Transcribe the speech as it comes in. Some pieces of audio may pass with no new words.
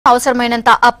అవసరమైనంత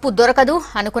అప్పు దొరకదు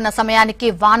అనుకున్న సమయానికి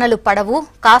వానలు పడవు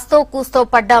కాస్తో కూస్తో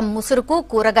పడ్డ ముసురుకు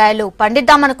కూరగాయలు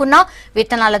పండిద్దామనుకున్నా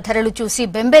విత్తనాల ధరలు చూసి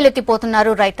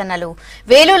బెంబేలెత్తిపోతున్నారు రైతన్నలు.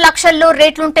 వేలు లక్షల్లో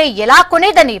రేట్లుంటే ఎలా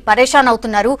కొనేదని పరేషాన్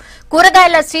అవుతున్నారు.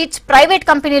 కూరగాయల సీడ్స్ ప్రైవేట్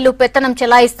కంపెనీలు పెత్తనం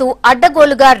చెలాయిస్తూ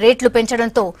అడ్డగోలుగా రేట్లు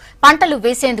పెంచడంతో పంటలు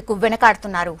వేసేందుకు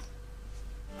వెనకాడుతున్నారు.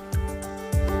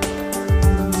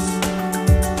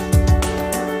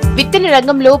 విత్తన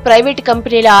రంగంలో ప్రైవేటు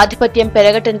కంపెనీల ఆధిపత్యం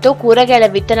పెరగటంతో కూరగాయల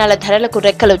విత్తనాల ధరలకు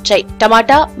రెక్కలొచ్చాయి.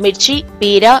 టమాటా, మిర్చి,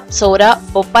 బీర, సోర,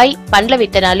 బొప్పాయి, పండ్ల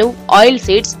విత్తనాలు, ఆయిల్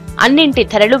సీడ్స్ అన్నింటి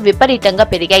ధరలు విపరీతంగా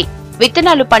పెరిగాయి.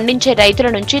 విత్తనాలు పండించే రైతుల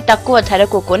నుంచి తక్కువ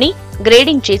ధరకు కొని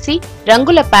గ్రేడింగ్ చేసి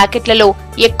రంగుల ప్యాకెట్లలో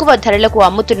ఎక్కువ ధరలకు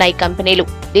అమ్ముతున్నాయి కంపెనీలు.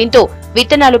 దీంతో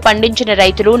విత్తనాలు పండించిన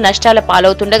రైతులు నష్టాల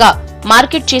పాలవుతుండగా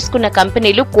మార్కెట్ చేసుకున్న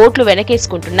కంపెనీలు కోట్లు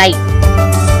వెనకేసుకుంటున్నాయి.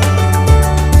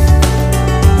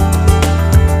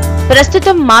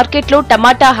 ప్రస్తుతం మార్కెట్లో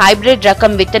టమాటా హైబ్రిడ్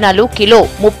రకం విత్తనాలు కిలో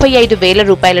 35,000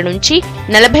 రూపాయల నుంచి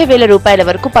 40,000 రూపాయల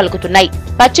వరకు పలుకుతున్నాయి.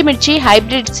 పచ్చిమిర్చి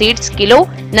హైబ్రిడ్ సీడ్స్ కిలో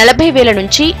 40,000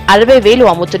 నుంచి 60,000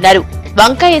 అమ్ముతున్నారు.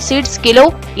 వంకాయ సీడ్స్ కిలో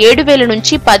 7,000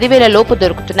 నుంచి 10,000 లోపు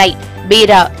దొరుకుతున్నాయి.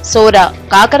 బీర, సోర,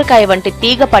 కాకరకాయ వంటి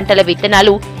తీగ పంటల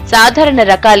విత్తనాలు సాధారణ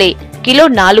రకాలే కిలో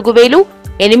 4,000,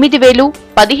 8,000,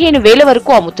 15,000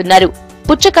 వరకు అమ్ముతున్నారు.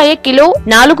 పుచ్చకాయ కిలో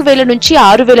 4,000 నుంచి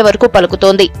 6,000 వరకు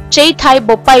పలుకుతోంది. చైథాయ్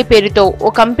బొప్పాయి పేరుతో ఓ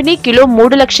కంపెనీ కిలో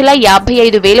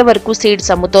 3,55,000 వరకు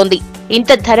సీడ్స్ అమ్ముతోంది.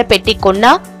 ఇంత ధర పెట్టి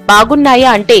కొన్నా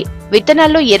బాగున్నాయా అంటే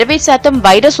విత్తనాల్లో 20%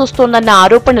 వైరస్ వస్తోందన్న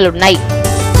ఆరోపణలున్నాయి.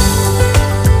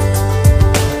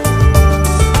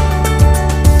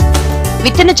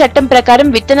 విత్తన చట్టం ప్రకారం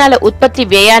విత్తనాల ఉత్పత్తి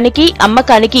వ్యయానికి,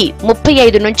 అమ్మకానికి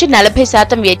 35 నుంచి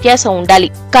 40% వ్యత్యాసం ఉండాలి.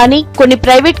 కానీ కొన్ని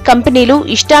ప్రైవేట్ కంపెనీలు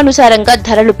ఇష్టానుసారంగా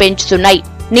ధరలు పెంచుతున్నాయి.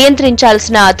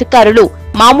 నియంత్రించాల్సిన అధికారులు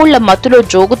మామూళ్ల మత్తులో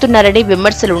జోగుతున్నారని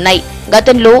విమర్శలున్నాయి.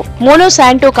 గతంలో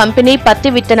మోనోశాంటో కంపెనీ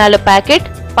పత్తి విత్తనాల ప్యాకెట్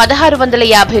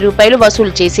 1,650 రూపాయలు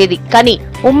వసూలు చేసేది. కానీ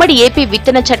ఉమ్మడి ఏపీ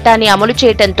విత్తన చట్టాన్ని అమలు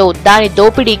చేయడంతో దాని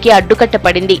దోపిడీకి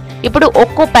అడ్డుకట్టపడింది. ఇప్పుడు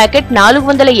ఒక్కో ప్యాకెట్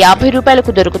 450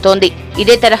 రూపాయలకు దొరుకుతోంది.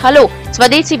 ఇదే తరహాలో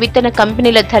స్వదేశీ విత్తన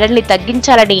కంపెనీల ధరల్ని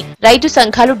తగ్గించాలని రైతు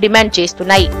సంఘాలు డిమాండ్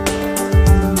చేస్తున్నాయి.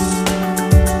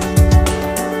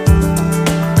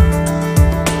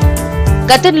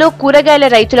 గతంలో కూరగాయల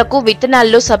రైతులకు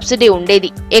విత్తనాల్లో సబ్సిడీ ఉండేది.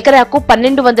 ఎకరాకు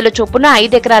 1,200 చొప్పున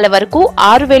 5 ఎకరాల వరకు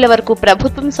 6,000 వరకు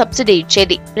ప్రభుత్వం సబ్సిడీ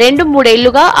ఇచ్చేది. 2-3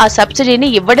 ఏళ్లుగా ఆ సబ్సిడీని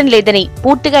ఇవ్వడం లేదని,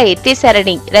 పూర్తిగా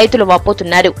ఎత్తేశారని రైతులు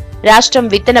వాపోతున్నారు. రాష్ట్రం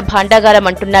విత్తన భాండాగారం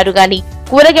అంటున్నారు గాని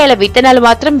కూరగాయల విత్తనాలు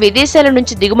మాత్రం విదేశాల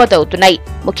నుంచి దిగుమతవుతున్నాయి.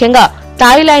 ముఖ్యంగా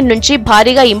థాయిలాండ్ నుంచి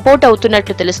భారీగా ఇంపోర్ట్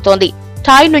అవుతున్నట్లు తెలుస్తోంది.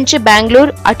 థాయ్ నుంచి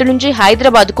బెంగళూరు, అటు నుంచి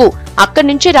హైదరాబాద్ కు, అక్కడి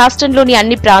నుంచి రాష్ట్రంలోని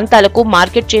అన్ని ప్రాంతాలకు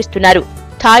మార్కెట్ చేస్తున్నారు.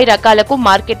 థాయ్ రకాలకు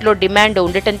మార్కెట్లో డిమాండ్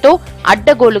ఉండటంతో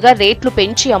అడ్డగోలుగా రేట్లు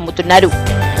పెంచి అమ్ముతున్నారు.